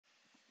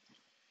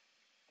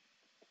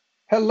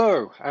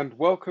Hello and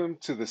welcome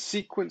to the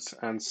Cequence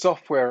and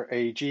Software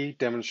AG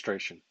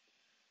demonstration.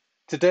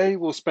 Today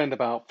we'll spend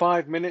about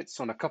 5 minutes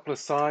on a couple of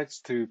slides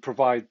to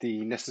provide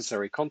the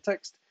necessary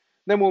context.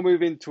 Then we'll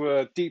move into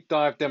a deep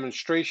dive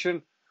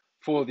demonstration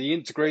for the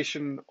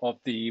integration of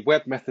the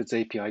Web Methods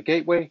API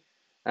Gateway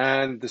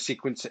and the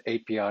Cequence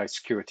API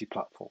Security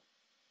Platform.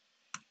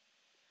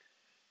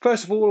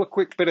 First of all, a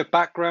quick bit of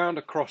background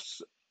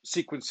across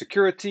Cequence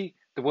Security,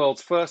 the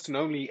world's first and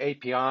only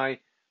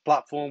API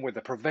platform with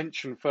a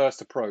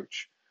prevention-first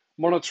approach,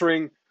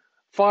 monitoring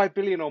 5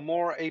 billion or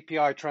more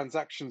API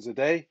transactions a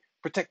day,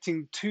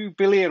 protecting 2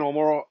 billion or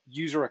more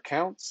user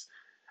accounts,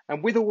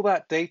 and with all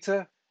that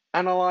data,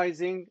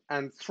 analyzing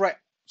and threat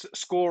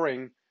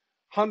scoring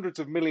hundreds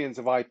of millions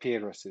of IP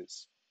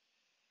addresses.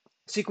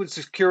 Cequence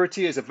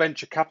Security is a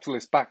venture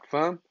capitalist-backed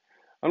firm,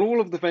 and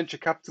all of the venture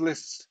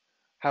capitalists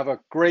have a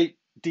great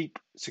deep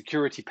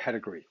security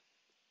pedigree.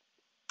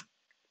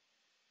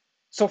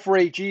 Software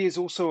AG is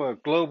also a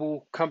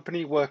global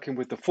company working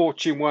with the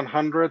Fortune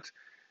 100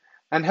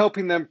 and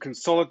helping them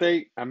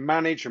consolidate and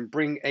manage and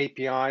bring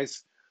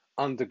APIs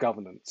under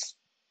governance.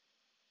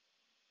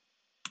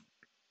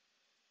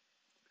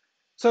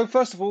 So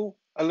first of all,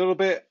 a little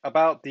bit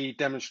about the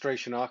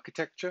demonstration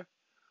architecture.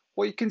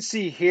 What you can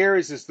see here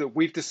is that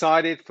we've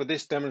decided for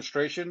this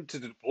demonstration to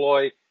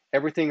deploy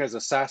everything as a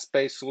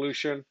SaaS-based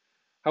solution.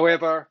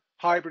 However,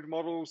 hybrid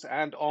models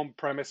and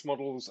on-premise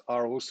models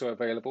are also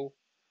available.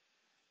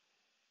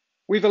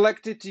 We've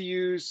elected to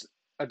use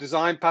a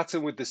design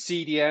pattern with the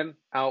CDN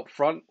out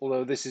front,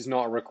 although this is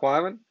not a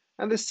requirement.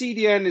 And the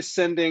CDN is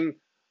sending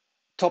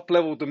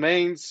top-level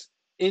domains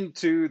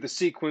into the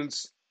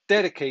Cequence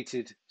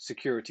dedicated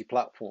security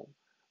platform,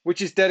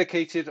 which is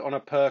dedicated on a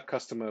per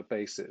customer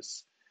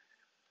basis.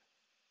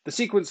 The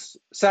Cequence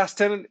SaaS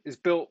tenant is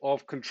built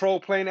of control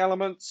plane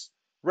elements,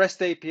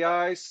 REST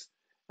APIs,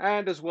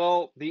 and as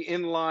well the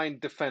inline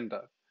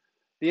defender.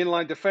 The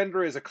inline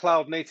defender is a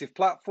cloud-native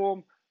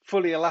platform,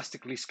 fully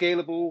elastically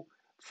scalable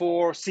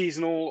for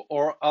seasonal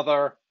or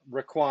other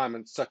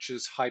requirements such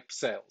as hype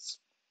sales.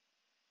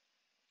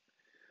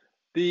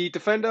 The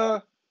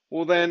defender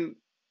will then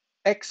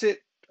exit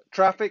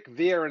traffic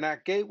via an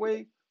ACK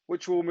gateway,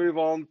 which will move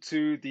on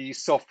to the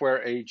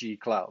Software AG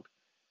cloud.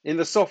 In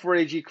the Software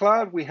AG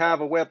cloud, we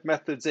have a Web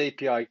Methods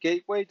API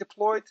gateway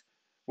deployed,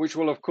 which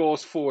will of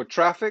course forward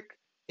traffic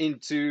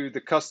into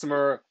the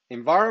customer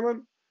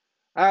environment,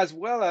 as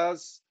well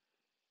as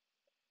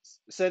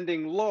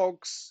sending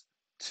logs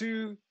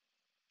to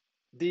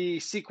the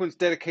Cequence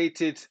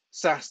dedicated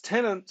SaaS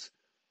tenant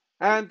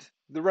and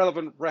the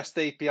relevant REST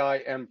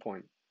API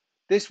endpoint.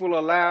 This will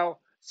allow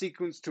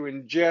Cequence to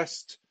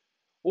ingest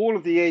all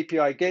of the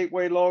API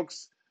gateway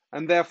logs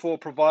and therefore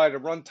provide a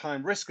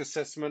runtime risk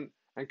assessment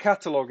and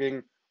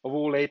cataloging of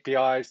all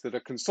APIs that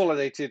are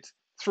consolidated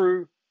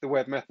through the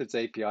Web Methods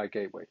API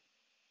gateway.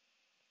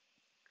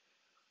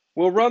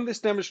 We'll run this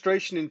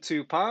demonstration in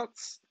two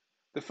parts.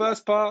 The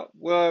first part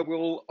where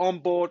we'll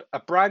onboard a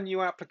brand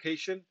new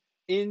application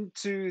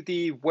into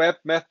the Web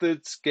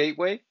Methods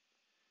gateway.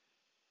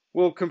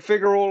 We'll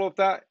configure all of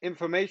that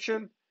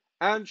information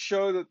and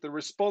show that the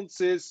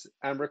responses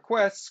and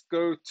requests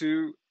go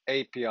to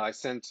API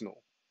Sentinel.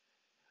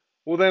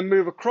 We'll then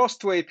move across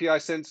to API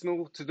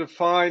Sentinel to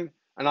define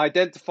and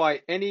identify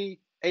any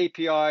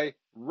API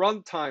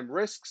runtime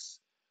risks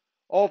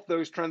of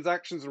those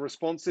transactions and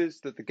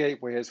responses that the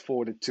gateway has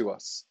forwarded to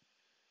us.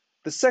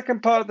 The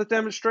second part of the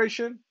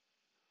demonstration,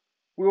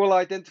 we will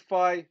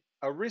identify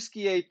a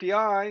risky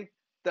API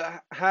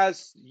that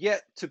has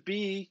yet to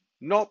be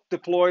not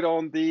deployed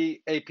on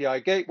the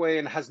API gateway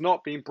and has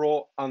not been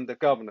brought under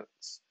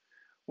governance.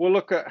 We'll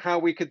look at how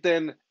we could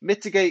then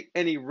mitigate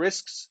any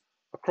risks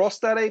across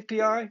that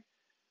API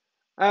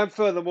and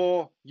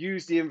furthermore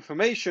use the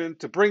information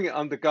to bring it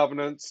under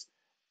governance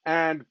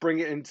and bring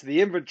it into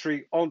the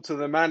inventory onto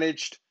the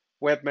managed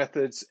Web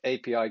Methods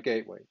API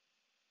gateway.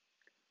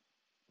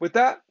 With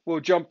that,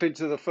 we'll jump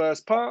into the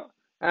first part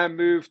and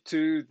move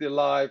to the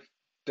live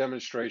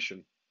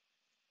demonstration.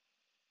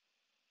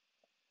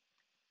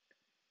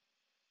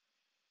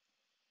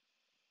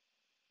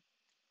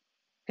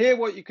 Here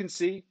what you can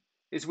see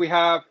is we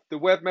have the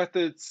Web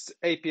Methods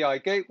API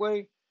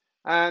gateway,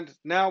 and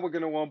now we're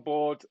going to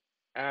onboard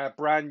a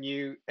brand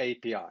new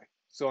API.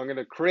 So I'm going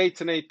to create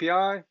an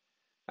API.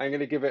 I'm going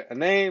to give it a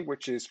name,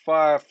 which is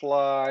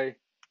Firefly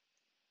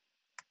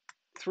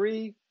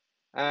 3,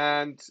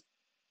 and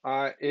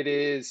it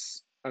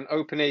is an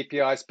open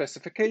API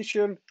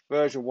specification,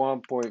 version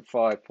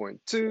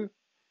 1.5.2,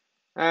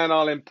 and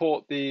I'll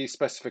import the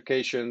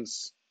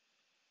specifications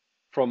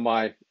from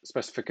my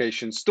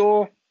specification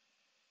store.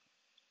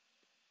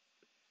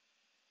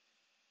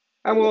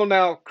 And we'll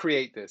now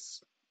create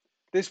this.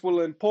 This will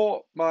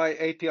import my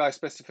API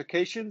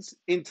specifications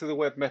into the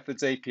Web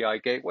Methods API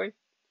gateway.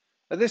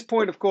 At this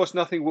point, of course,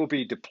 nothing will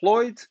be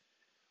deployed.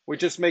 We're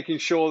just making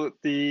sure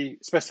that the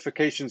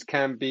specifications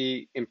can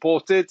be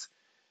imported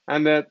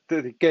and that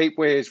the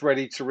gateway is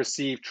ready to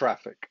receive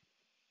traffic.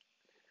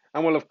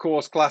 And we'll, of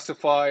course,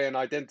 classify and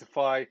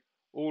identify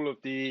all of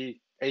the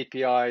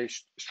API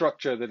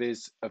structure that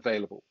is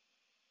available.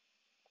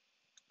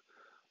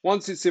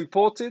 Once it's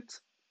imported,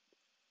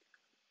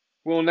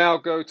 we'll now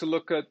go to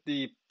look at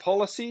the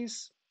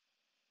policies.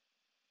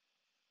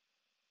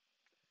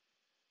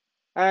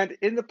 And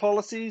in the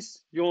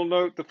policies, you'll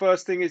note the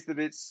first thing is that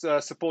it's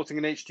supporting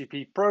an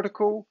HTTP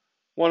protocol.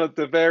 One of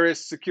the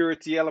various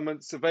security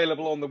elements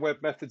available on the Web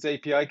Methods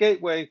API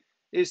gateway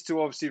is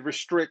to obviously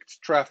restrict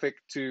traffic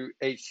to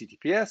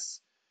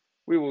HTTPS.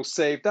 We will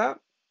save that.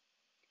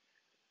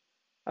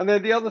 And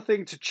then the other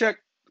thing to check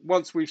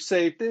once we've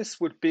saved this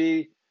would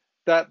be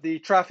that the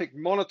traffic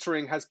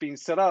monitoring has been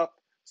set up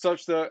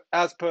such that,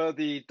 as per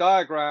the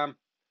diagram,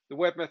 the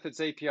Web Methods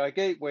API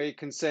gateway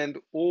can send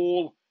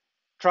all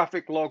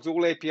traffic logs,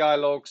 all API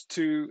logs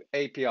to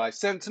API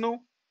Sentinel.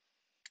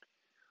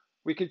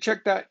 We can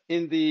check that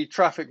in the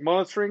traffic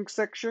monitoring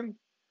section.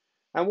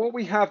 And what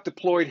we have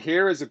deployed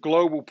here is a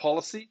global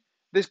policy.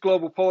 This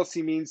global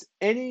policy means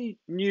any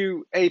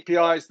new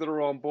APIs that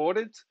are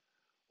onboarded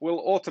will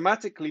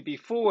automatically be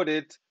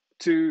forwarded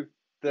to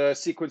the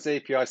Cequence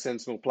API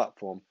Sentinel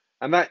platform.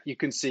 And that you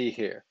can see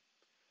here.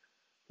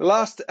 The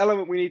last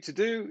element we need to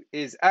do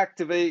is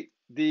activate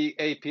the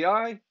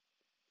API,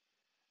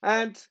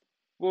 and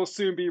we'll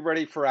soon be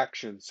ready for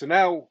action. So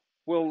now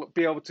we'll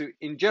be able to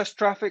ingest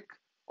traffic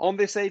on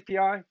this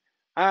API,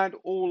 and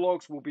all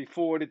logs will be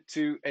forwarded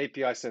to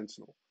API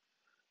Sentinel.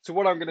 So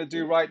what I'm going to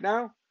do right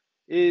now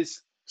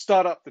is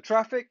start up the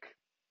traffic,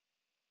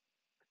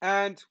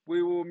 and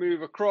we will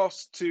move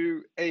across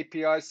to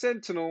API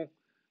Sentinel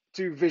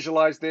to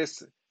visualize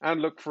this and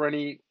look for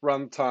any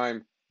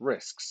runtime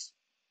risks.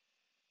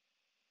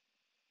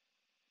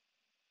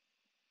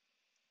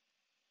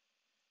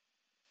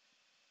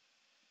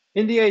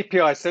 In the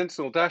API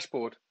Sentinel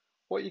dashboard,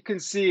 what you can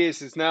see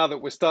is now that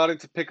we're starting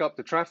to pick up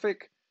the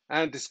traffic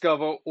and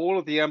discover all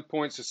of the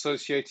endpoints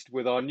associated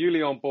with our newly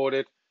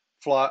onboarded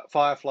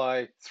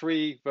Firefly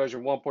 3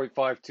 version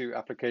 1.52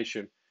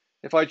 application.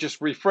 If I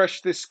just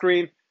refresh this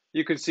screen,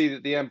 you can see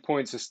that the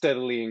endpoints are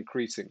steadily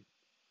increasing.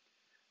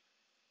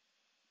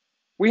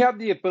 We have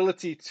the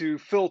ability to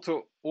filter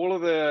all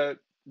of the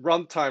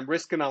runtime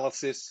risk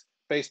analysis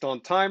based on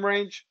time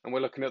range, and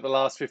we're looking at the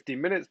last 15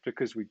 minutes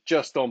because we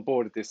just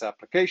onboarded this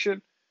application.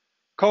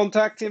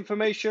 Contact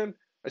information,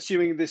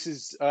 assuming this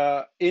is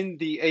in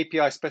the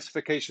API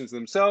specifications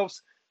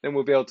themselves, then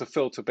we'll be able to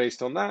filter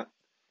based on that.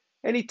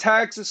 Any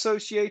tags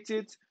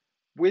associated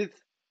with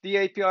the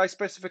API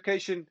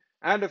specification,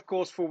 and of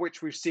course for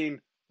which we've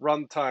seen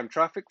runtime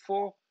traffic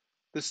for.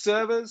 The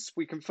servers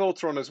we can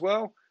filter on as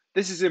well.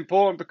 This is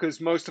important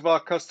because most of our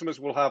customers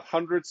will have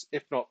hundreds,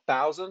 if not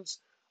thousands,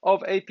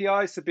 of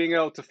APIs, so being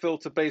able to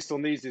filter based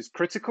on these is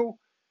critical.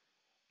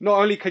 Not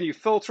only can you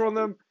filter on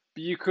them,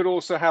 but you could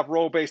also have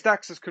role-based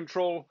access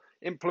control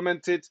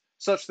implemented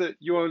such that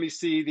you only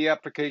see the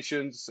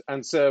applications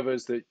and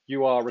servers that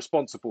you are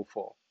responsible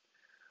for.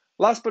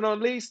 Last but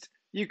not least,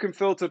 you can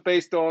filter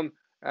based on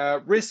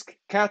risk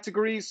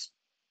categories,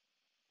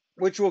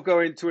 which we'll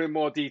go into in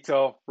more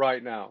detail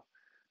right now.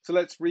 So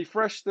let's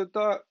refresh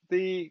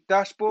the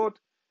dashboard,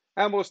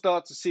 and we'll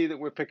start to see that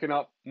we're picking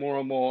up more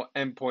and more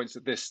endpoints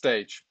at this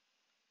stage.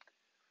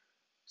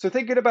 So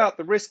thinking about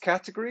the risk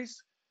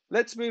categories,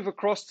 let's move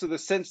across to the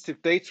sensitive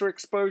data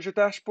exposure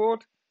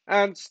dashboard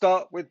and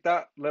start with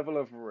that level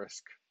of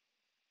risk.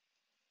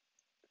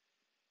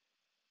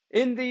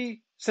 In the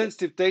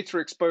sensitive data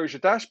exposure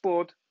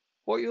dashboard,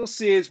 what you'll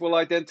see is we'll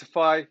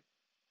identify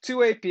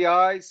 2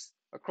 APIs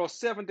across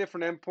 7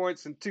 different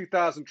endpoints and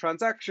 2,000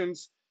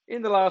 transactions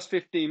in the last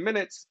 15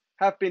 minutes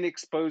have been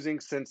exposing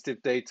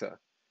sensitive data.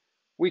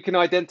 We can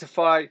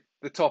identify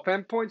the top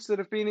endpoints that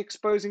have been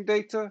exposing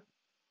data,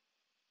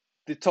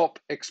 the top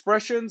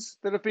expressions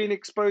that have been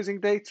exposing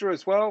data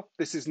as well.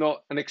 This is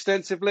not an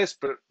extensive list,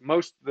 but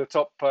most of the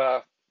top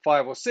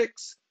 5 or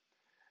 6.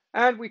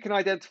 And we can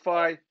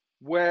identify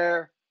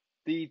where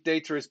the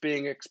data is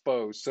being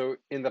exposed. So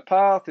in the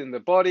path, in the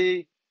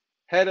body,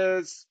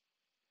 headers.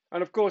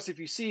 And of course, if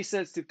you see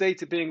sensitive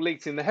data being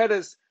leaked in the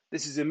headers,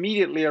 this is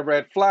immediately a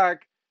red flag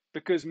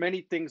because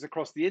many things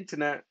across the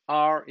internet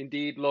are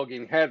indeed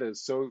logging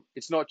headers. So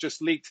it's not just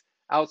leaked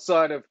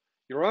outside of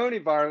your own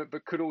environment,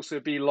 but could also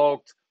be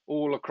logged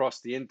all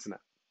across the internet.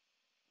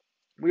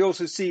 We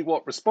also see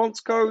what response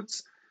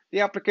codes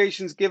the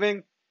application's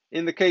giving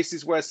in the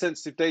cases where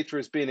sensitive data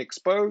is being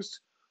exposed.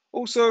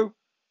 Also,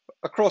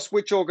 across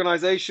which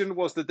organization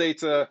was the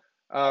data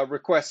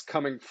request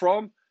coming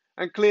from.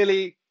 And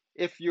clearly,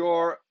 if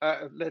you're,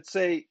 let's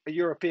say, a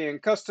European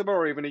customer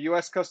or even a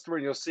US customer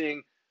and you're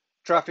seeing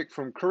traffic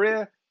from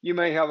Korea, you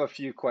may have a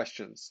few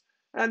questions.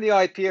 And the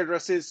IP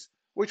addresses,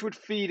 which would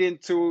feed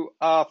into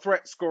our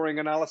threat scoring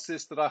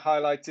analysis that I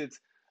highlighted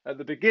at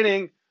the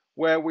beginning,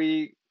 where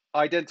we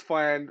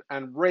identify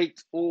and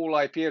rate all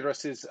IP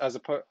addresses as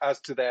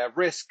to their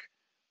risk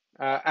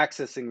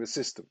accessing the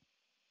system.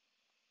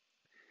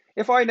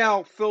 If I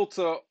now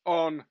filter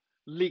on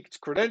leaked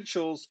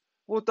credentials,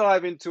 we'll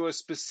dive into a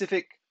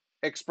specific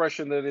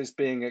expression that is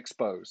being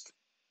exposed.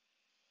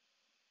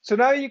 So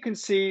now you can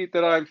see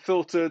that I'm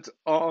filtered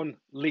on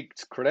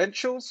leaked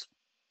credentials.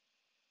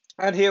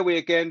 And here we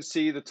again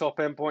see the top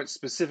endpoint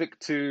specific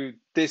to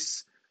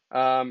this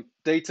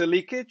data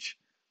leakage,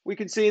 we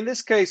can see in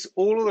this case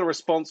all of the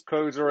response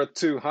codes are at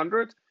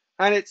 200,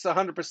 and it's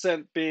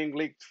 100% being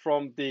leaked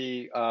from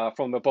the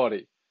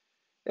body.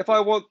 If I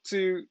want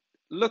to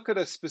look at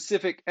a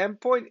specific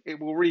endpoint, it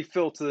will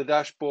refilter the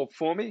dashboard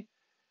for me,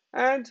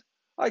 and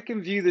I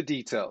can view the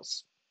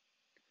details.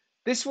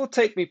 This will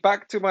take me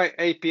back to my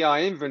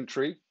API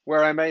inventory,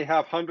 where I may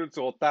have hundreds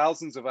or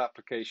thousands of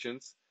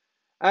applications,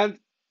 and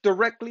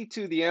directly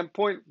to the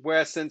endpoint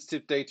where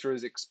sensitive data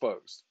is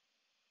exposed.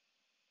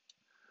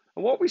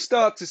 And what we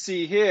start to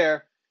see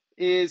here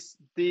is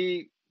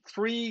the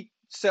three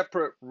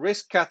separate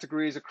risk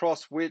categories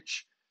across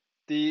which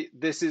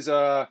this is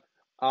a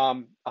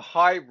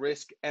high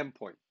risk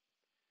endpoint.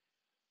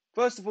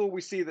 First of all,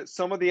 we see that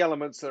some of the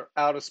elements are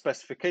out of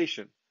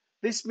specification.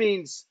 This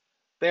means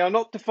they are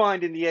not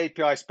defined in the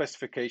API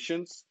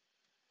specifications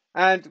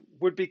and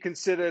would be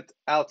considered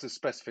out of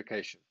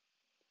specification.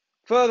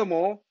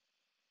 Furthermore,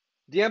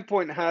 the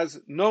endpoint has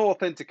no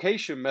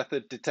authentication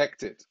method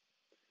detected,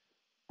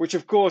 which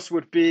of course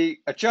would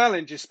be a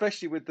challenge,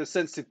 especially with the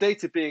sensitive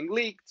data being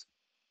leaked.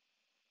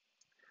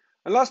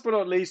 And last but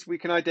not least, we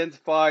can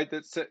identify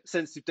that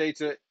sensitive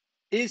data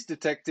is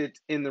detected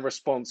in the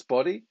response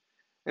body.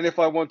 And if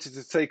I wanted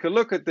to take a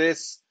look at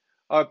this,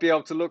 I'd be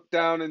able to look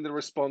down in the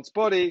response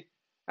body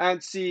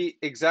and see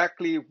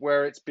exactly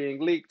where it's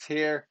being leaked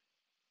here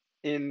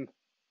in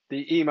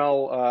the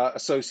email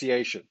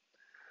association.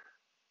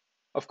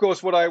 Of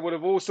course, what I would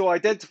have also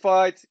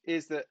identified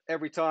is that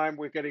every time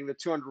we're getting the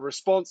 200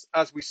 response,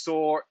 as we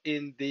saw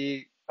in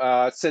the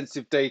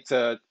sensitive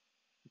data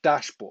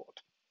dashboard.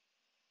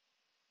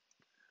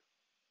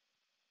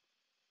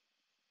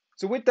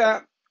 So with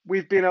that,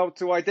 we've been able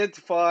to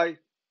identify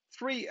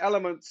three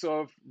elements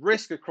of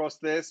risk across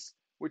this,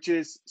 which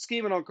is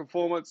schema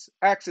nonconformance,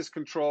 access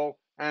control,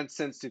 and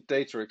sensitive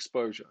data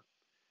exposure.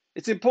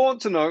 It's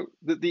important to note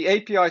that the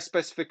API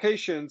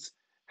specifications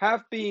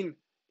have been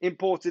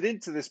imported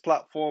into this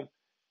platform.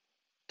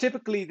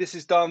 Typically, this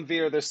is done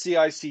via the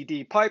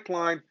CI/CD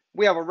pipeline.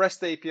 We have a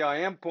REST API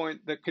endpoint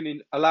that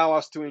can allow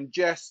us to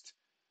ingest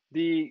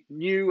the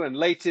new and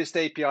latest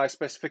API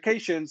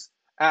specifications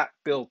at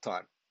build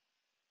time.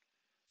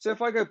 So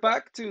if I go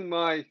back to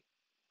my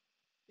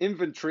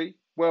inventory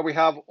where we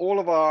have all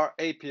of our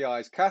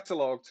APIs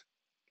cataloged,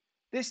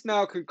 this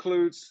now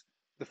concludes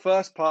the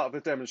first part of the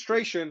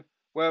demonstration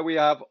where we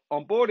have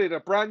onboarded a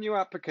brand new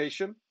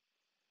application.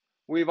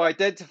 We've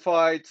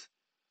identified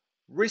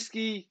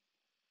risky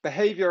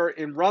behavior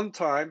in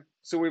runtime.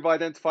 So we've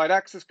identified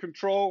access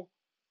control,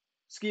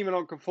 schema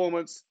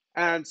nonconformance,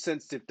 and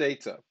sensitive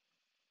data.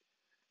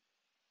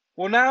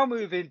 We'll now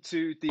move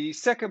into the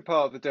second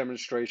part of the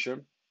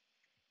demonstration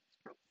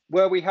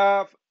where we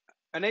have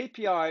an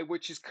API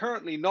which is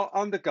currently not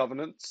under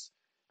governance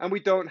and we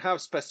don't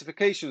have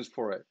specifications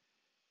for it.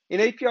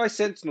 In API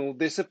Sentinel,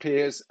 this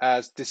appears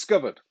as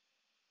discovered.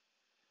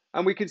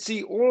 And we can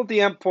see all of the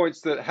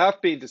endpoints that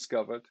have been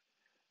discovered.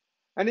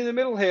 And in the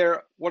middle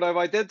here, what I've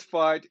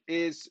identified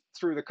is,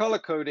 through the color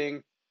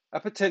coding, a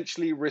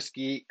potentially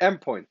risky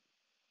endpoint,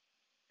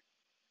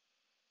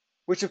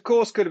 which of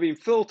course could have been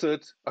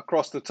filtered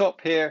across the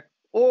top here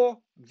or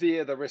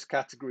via the risk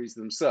categories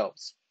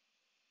themselves.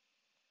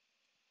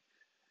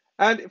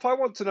 And if I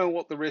want to know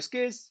what the risk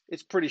is,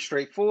 it's pretty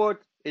straightforward.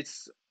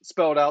 It's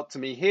spelled out to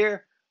me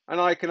here,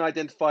 and I can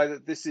identify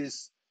that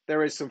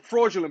there is some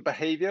fraudulent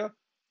behavior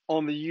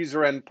on the user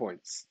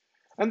endpoints.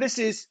 And this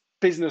is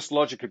business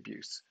logic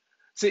abuse.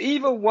 So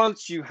even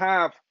once you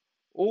have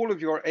all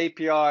of your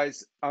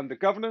APIs under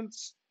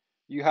governance,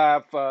 you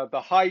have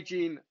the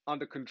hygiene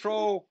under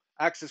control,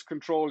 access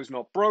control is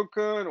not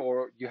broken,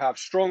 or you have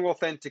strong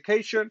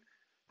authentication,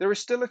 there is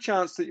still a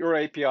chance that your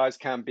APIs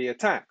can be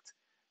attacked.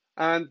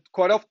 And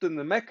quite often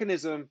the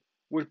mechanism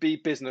would be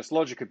business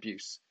logic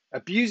abuse,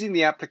 abusing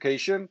the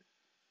application,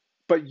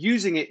 but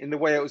using it in the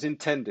way it was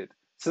intended.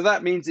 So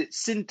that means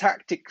it's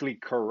syntactically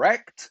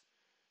correct,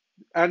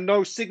 and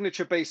no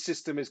signature-based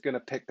system is going to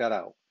pick that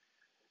out.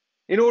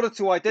 In order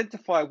to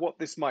identify what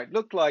this might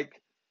look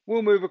like,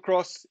 we'll move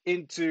across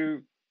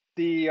into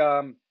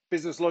the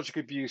business logic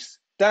abuse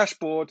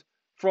dashboard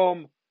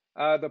from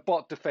the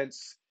bot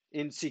defense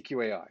in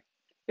CQAI.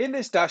 In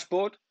this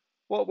dashboard,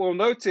 what we'll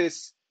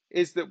notice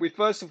is that we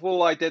first of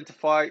all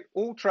identify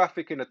all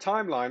traffic in a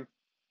timeline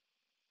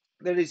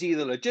that is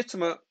either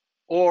legitimate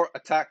or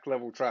attack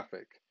level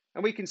traffic.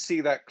 And we can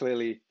see that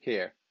clearly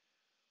here.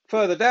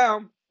 Further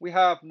down, we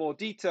have more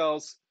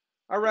details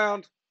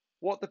around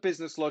what the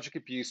business logic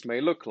abuse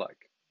may look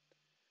like.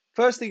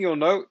 First thing you'll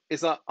note is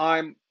that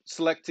I'm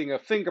selecting a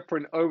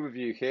fingerprint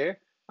overview here,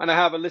 and I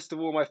have a list of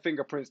all my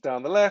fingerprints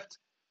down the left,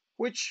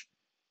 which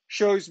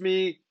shows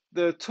me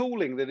the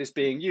tooling that is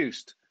being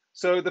used.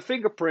 So the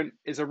fingerprint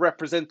is a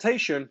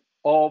representation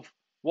of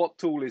what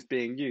tool is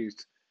being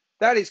used.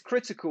 That is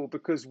critical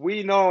because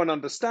we know and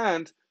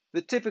understand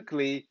that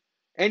typically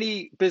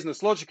any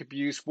business logic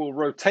abuse will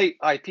rotate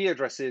IP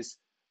addresses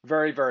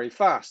very, very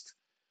fast.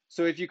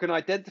 So if you can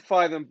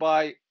identify them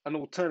by an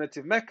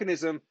alternative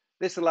mechanism,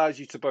 this allows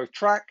you to both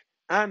track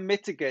and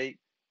mitigate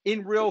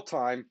in real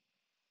time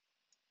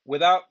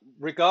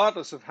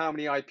regardless of how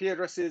many IP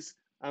addresses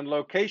and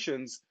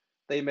locations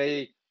they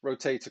may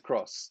rotate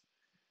across.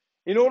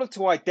 In order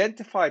to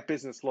identify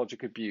business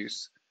logic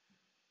abuse,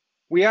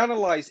 we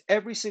analyze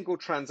every single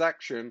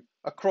transaction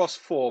across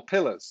 4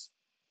 pillars.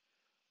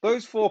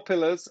 Those 4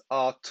 pillars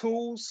are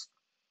tools,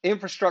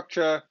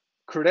 infrastructure,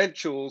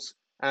 credentials,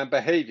 and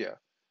behavior.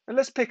 And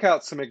let's pick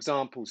out some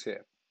examples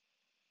here.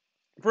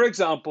 For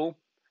example,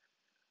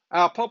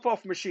 our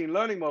pop-off machine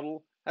learning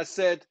model has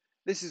said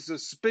this is a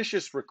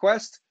suspicious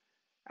request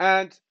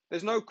and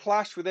there's no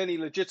clash with any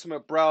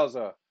legitimate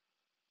browser.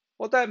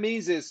 What that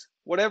means is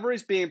whatever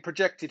is being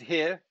projected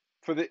here,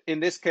 in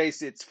this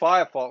case it's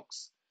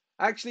Firefox,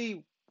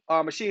 actually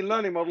our machine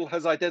learning model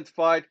has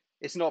identified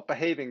it's not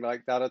behaving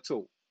like that at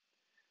all.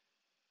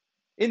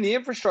 In the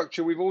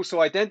infrastructure, we've also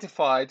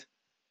identified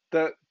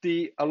that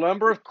a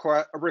number of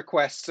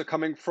requests are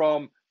coming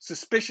from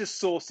suspicious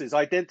sources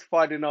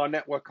identified in our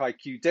Network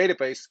IQ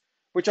database,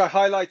 which I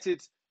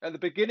highlighted at the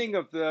beginning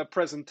of the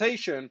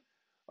presentation.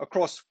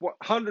 Across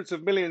hundreds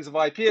of millions of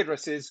IP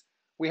addresses,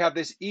 we have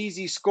this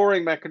easy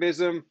scoring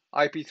mechanism,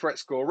 IP threat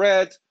score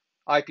red,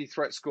 IP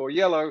threat score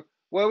yellow,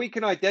 where we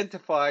can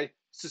identify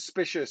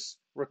suspicious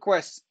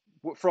requests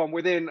from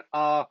within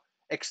our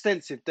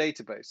extensive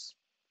database.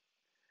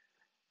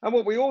 And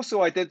what we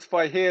also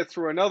identify here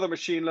through another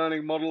machine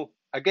learning model,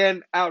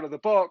 again out of the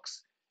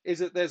box, is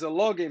that there's a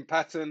login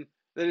pattern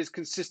that is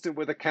consistent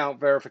with account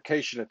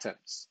verification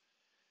attempts.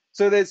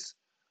 So there's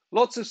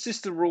lots of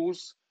system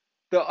rules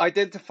that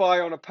identify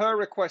on a per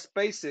request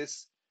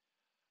basis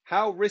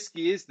how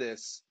risky is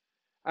this.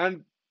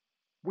 And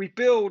we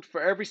build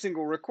for every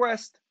single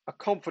request a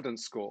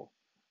confidence score.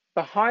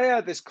 The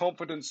higher this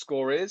confidence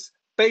score is,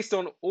 based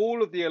on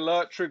all of the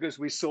alert triggers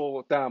we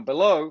saw down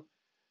below,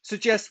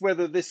 suggests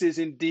whether this is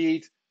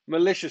indeed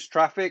malicious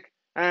traffic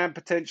and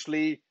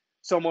potentially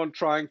someone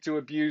trying to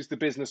abuse the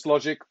business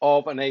logic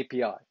of an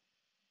API.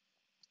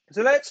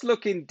 So let's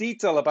look in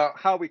detail about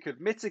how we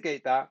could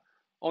mitigate that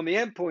on the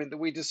endpoint that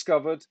we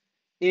discovered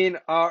in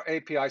our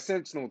API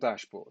Sentinel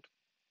dashboard.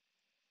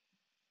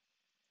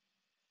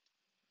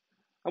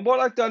 And what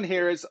I've done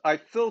here is I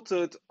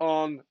filtered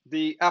on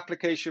the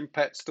application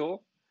pet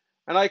store,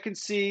 and I can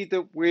see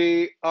that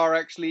we are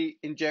actually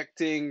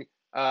injecting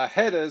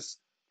headers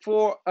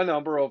for a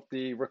number of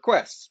the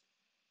requests.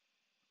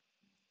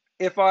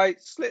 If I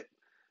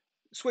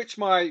switch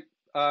my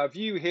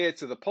view here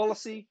to the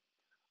policy,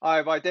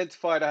 I've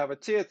identified I have a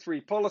tier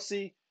 3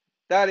 policy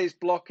that is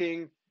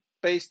blocking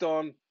based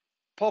on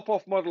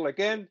pop-off model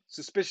again,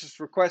 suspicious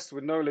request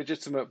with no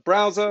legitimate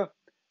browser,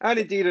 and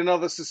indeed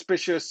another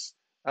suspicious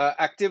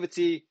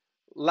activity,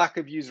 lack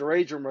of user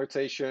agent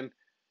rotation,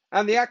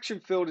 and the action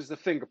field is the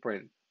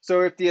fingerprint.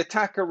 So if the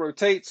attacker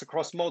rotates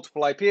across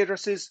multiple IP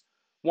addresses,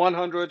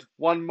 100,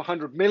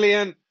 100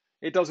 million,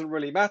 it doesn't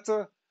really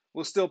matter.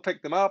 We'll still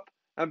pick them up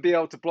and be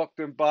able to block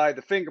them by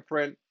the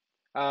fingerprint,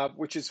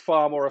 which is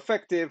far more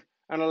effective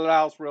and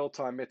allows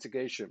real-time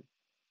mitigation.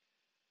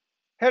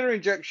 Header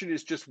injection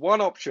is just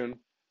one option,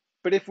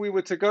 but if we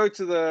were to go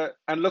to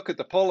and look at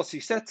the policy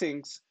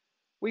settings,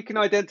 we can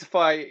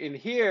identify in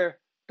here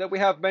that we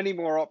have many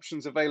more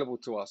options available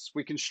to us.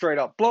 We can straight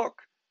up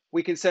block,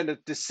 we can send a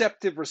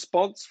deceptive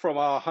response from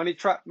our honey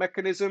trap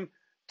mechanism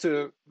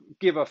to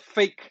give a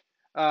fake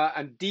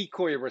and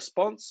decoy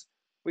response.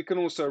 We can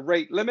also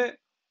rate limit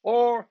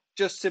or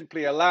just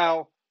simply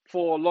allow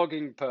for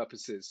logging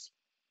purposes.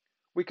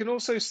 We can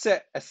also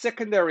set a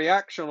secondary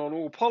action on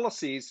all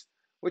policies,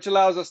 which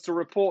allows us to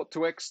report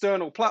to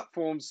external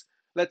platforms,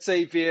 let's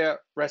say via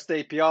REST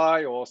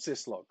API or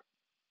syslog.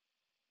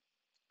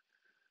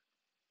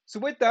 So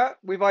with that,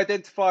 we've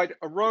identified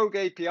a rogue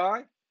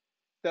API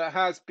that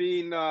has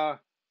been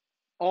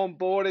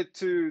onboarded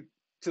to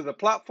the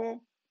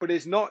platform, but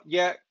is not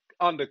yet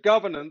under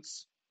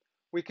governance.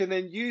 We can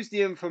then use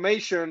the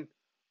information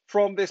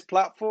from this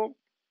platform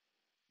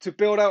to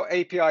build out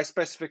API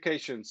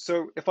specifications.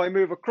 So if I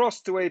move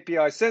across to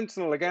API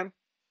Sentinel again,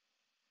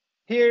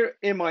 here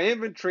in my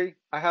inventory,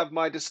 I have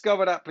my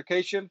discovered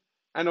application,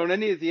 and on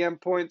any of the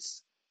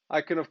endpoints,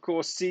 I can of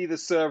course see the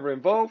server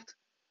involved.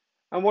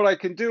 And what I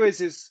can do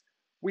is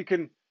we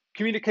can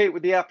communicate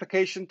with the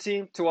application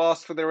team to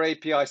ask for their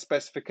API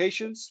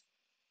specifications,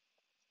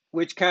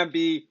 which can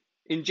be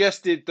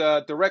ingested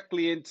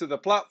directly into the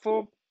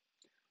platform.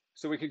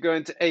 So we could go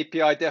into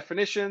API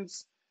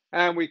definitions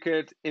and we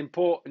could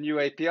import a new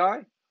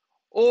API,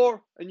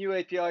 or a new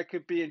API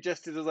could be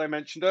ingested, as I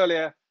mentioned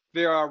earlier,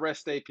 via our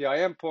REST API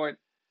endpoint.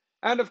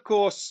 And of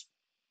course,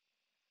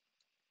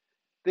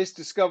 this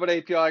discovered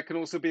API can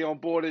also be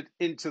onboarded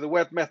into the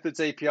Web Methods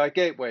API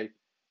gateway.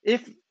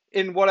 If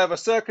in whatever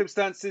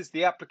circumstances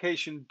the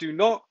application do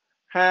not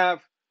have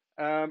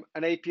an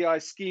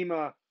API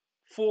schema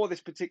for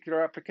this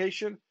particular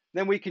application,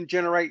 then we can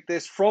generate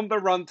this from the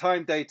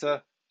runtime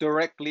data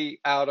directly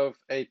out of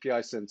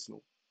API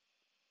Sentinel.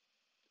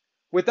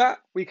 With that,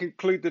 we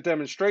conclude the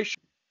demonstration.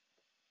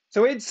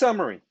 So in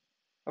summary,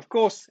 of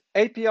course,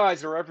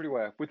 APIs are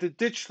everywhere. With the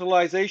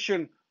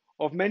digitalization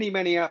of many,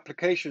 many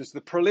applications,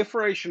 the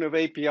proliferation of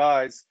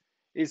APIs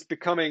is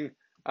becoming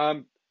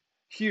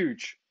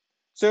huge.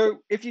 So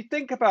if you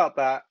think about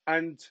that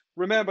and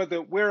remember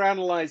that we're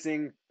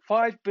analyzing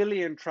 5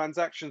 billion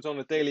transactions on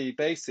a daily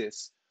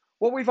basis,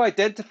 what we've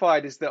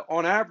identified is that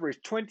on average,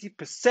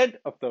 20%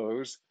 of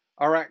those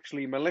are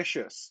actually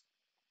malicious.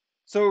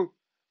 So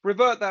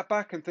revert that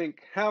back and think,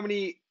 how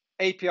many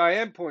API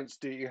endpoints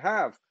do you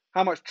have?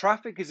 How much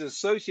traffic is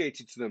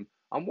associated to them?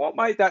 And what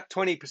might that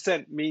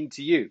 20% mean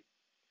to you?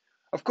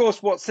 Of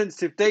course, what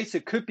sensitive data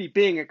could be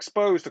being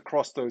exposed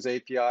across those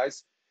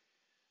APIs?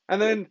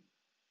 And then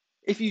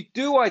if you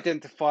do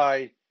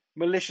identify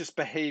malicious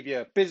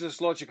behavior,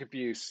 business logic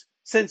abuse,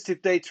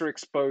 sensitive data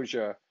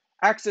exposure,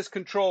 access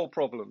control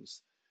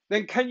problems,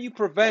 then can you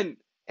prevent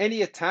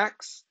any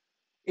attacks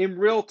in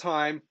real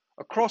time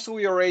across all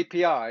your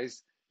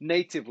APIs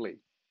natively?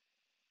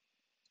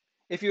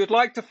 If you would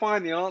like to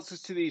find the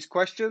answers to these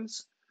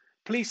questions,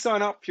 please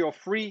sign up for your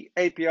free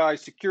API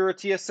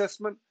security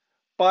assessment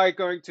by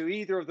going to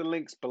either of the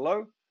links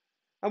below.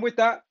 And with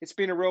that, it's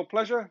been a real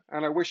pleasure,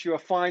 and I wish you a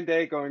fine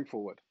day going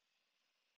forward.